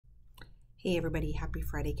Hey everybody, happy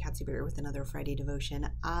Friday. Kathy here with another Friday devotion.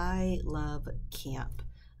 I love camp.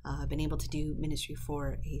 I've been able to do ministry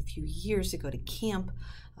for a few years to go to camp,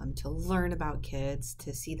 to learn about kids,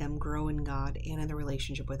 to see them grow in God and in the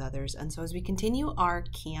relationship with others. And so as we continue our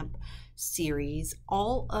camp series,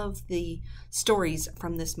 all of the stories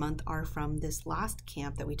from this month are from this last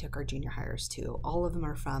camp that we took our junior hires to. All of them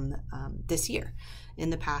are from this year. In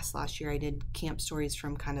the past, last year, I did camp stories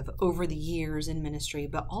from kind of over the years in ministry,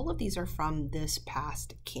 but all of these are from this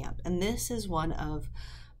past camp. And this is one of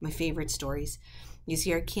my favorite stories. You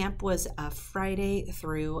see, our camp was Friday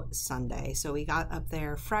through Sunday. So we got up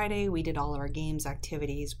there Friday, we did all of our games,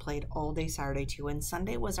 activities, played all day Saturday too, and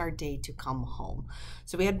Sunday was our day to come home.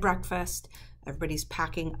 So we had breakfast, everybody's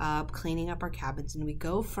packing up, cleaning up our cabins, and we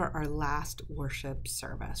go for our last worship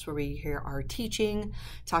service where we hear our teaching,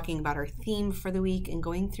 talking about our theme for the week and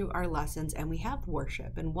going through our lessons, and we have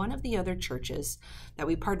worship. And one of the other churches that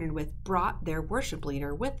we partnered with brought their worship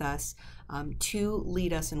leader with us to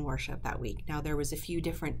lead us in worship that week. Now, there was a few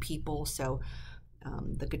different people, so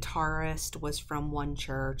the guitarist was from one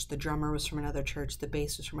church, the drummer was from another church, the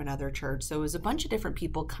bass was from another church. So it was a bunch of different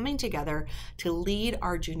people coming together to lead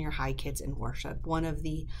our junior high kids in worship. One of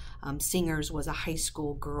the singers was a high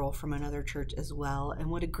school girl from another church as well. And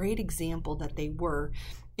what a great example that they were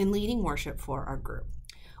in leading worship for our group.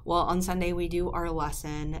 Well, on Sunday we do our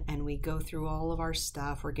lesson and we go through all of our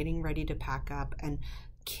stuff. We're getting ready to pack up and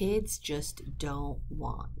kids just don't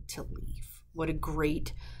want to leave. What a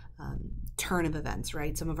great turn of events,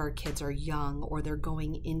 right? Some of our kids are young or they're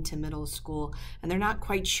going into middle school and they're not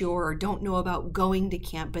quite sure or don't know about going to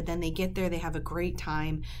camp, but then they get there, they have a great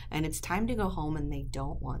time, and it's time to go home and they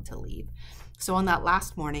don't want to leave. So on that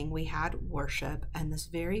last morning, we had worship, and this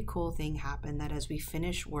very cool thing happened that as we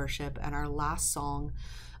finished worship and our last song,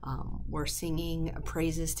 we're singing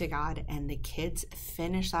praises to God, and the kids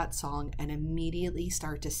finish that song and immediately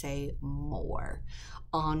start to say more.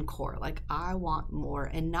 Encore, like I want more.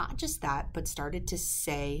 And not just that, but started to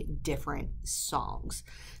say different songs.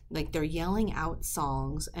 Like they're yelling out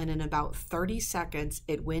songs, and in about 30 seconds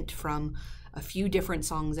it went from a few different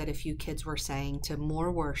songs that a few kids were saying to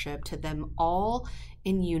more worship, to them all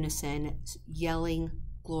in unison yelling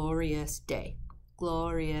glorious day,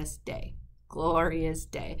 glorious day, glorious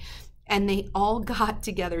day. And they all got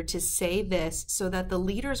together to say this so that the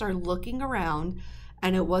leaders are looking around.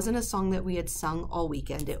 And it wasn't a song that we had sung all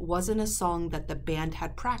weekend. It wasn't a song that the band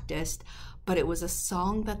had practiced, but it was a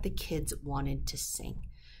song that the kids wanted to sing.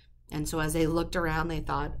 And so as they looked around, they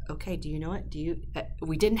thought, okay, do you know it?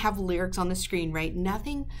 We didn't have lyrics on the screen, right?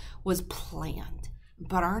 Nothing was planned,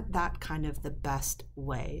 but aren't that kind of the best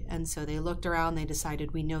way? And so they looked around, they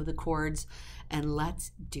decided we know the chords and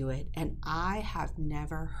let's do it. And I have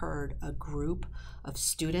never heard a group of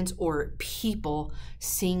students or people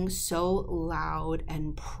sing so loud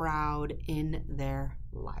and proud in their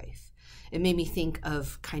life. It made me think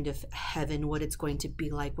of kind of heaven, what it's going to be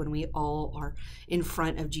like when we all are in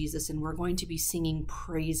front of Jesus and we're going to be singing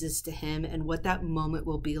praises to him, and what that moment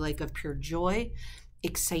will be like of pure joy,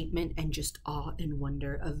 excitement, and just awe and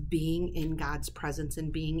wonder of being in God's presence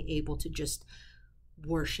and being able to just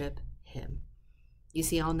worship him. You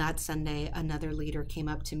see, on that Sunday, another leader came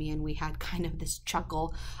up to me and we had kind of this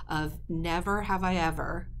chuckle of never have I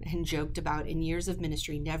ever, and joked about in years of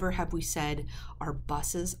ministry, never have we said our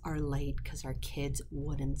buses are late because our kids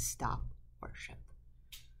wouldn't stop worship,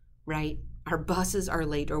 right? Our buses are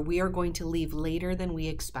late, or we are going to leave later than we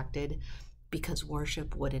expected because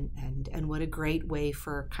worship wouldn't end. And what a great way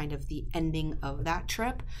for kind of the ending of that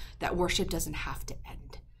trip, that worship doesn't have to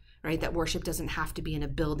end. Right? That worship doesn't have to be in a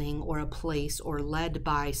building or a place or led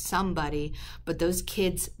by somebody, but those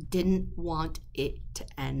kids didn't want it to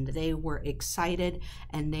end. They were excited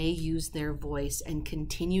and they used their voice and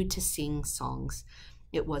continued to sing songs.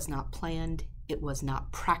 It was not planned. It was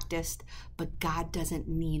not practiced, but God doesn't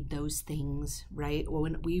need those things, right?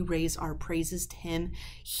 When we raise our praises to him,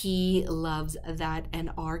 he loves that.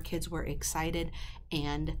 And our kids were excited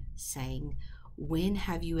and sang. When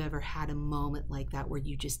have you ever had a moment like that where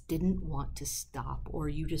you just didn't want to stop, or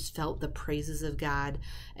you just felt the praises of God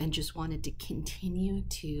and just wanted to continue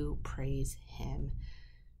to praise him?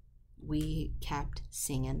 We kept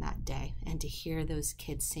singing that day, and to hear those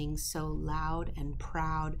kids sing so loud and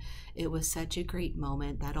proud, it was such a great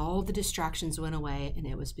moment that all the distractions went away, and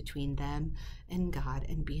it was between them and God,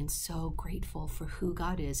 and being so grateful for who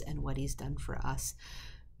God is and what he's done for us.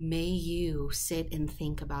 May you sit and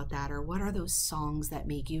think about that, or what are those songs that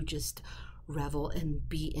make you just revel and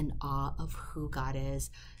be in awe of who God is?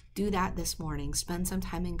 Do that this morning. Spend some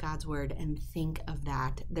time in God's word and think of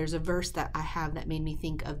that. There's a verse that I have that made me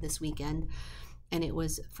think of this weekend. and it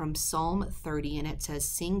was from Psalm 30, and it says,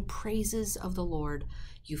 "Sing praises of the Lord,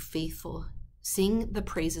 you faithful. Sing the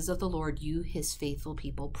praises of the Lord, you his faithful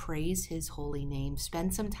people. Praise his holy name."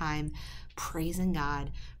 Spend some time praising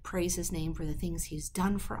God. Praise his name for the things he's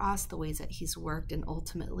done for us, the ways that he's worked, and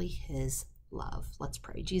ultimately his love. Let's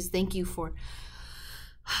pray. Jesus, thank you for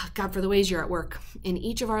God, for the ways you're at work in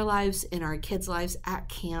each of our lives, in our kids' lives, at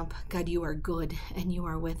camp. God, you are good and you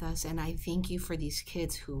are with us. And I thank you for these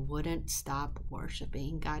kids who wouldn't stop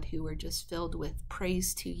worshiping, God, who were just filled with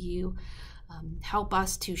praise to you. Help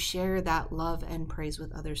us to share that love and praise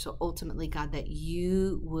with others. So ultimately, God, that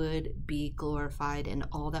you would be glorified in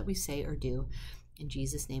all that we say or do. In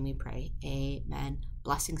Jesus' name we pray. Amen.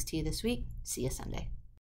 Blessings to you this week. See you Sunday.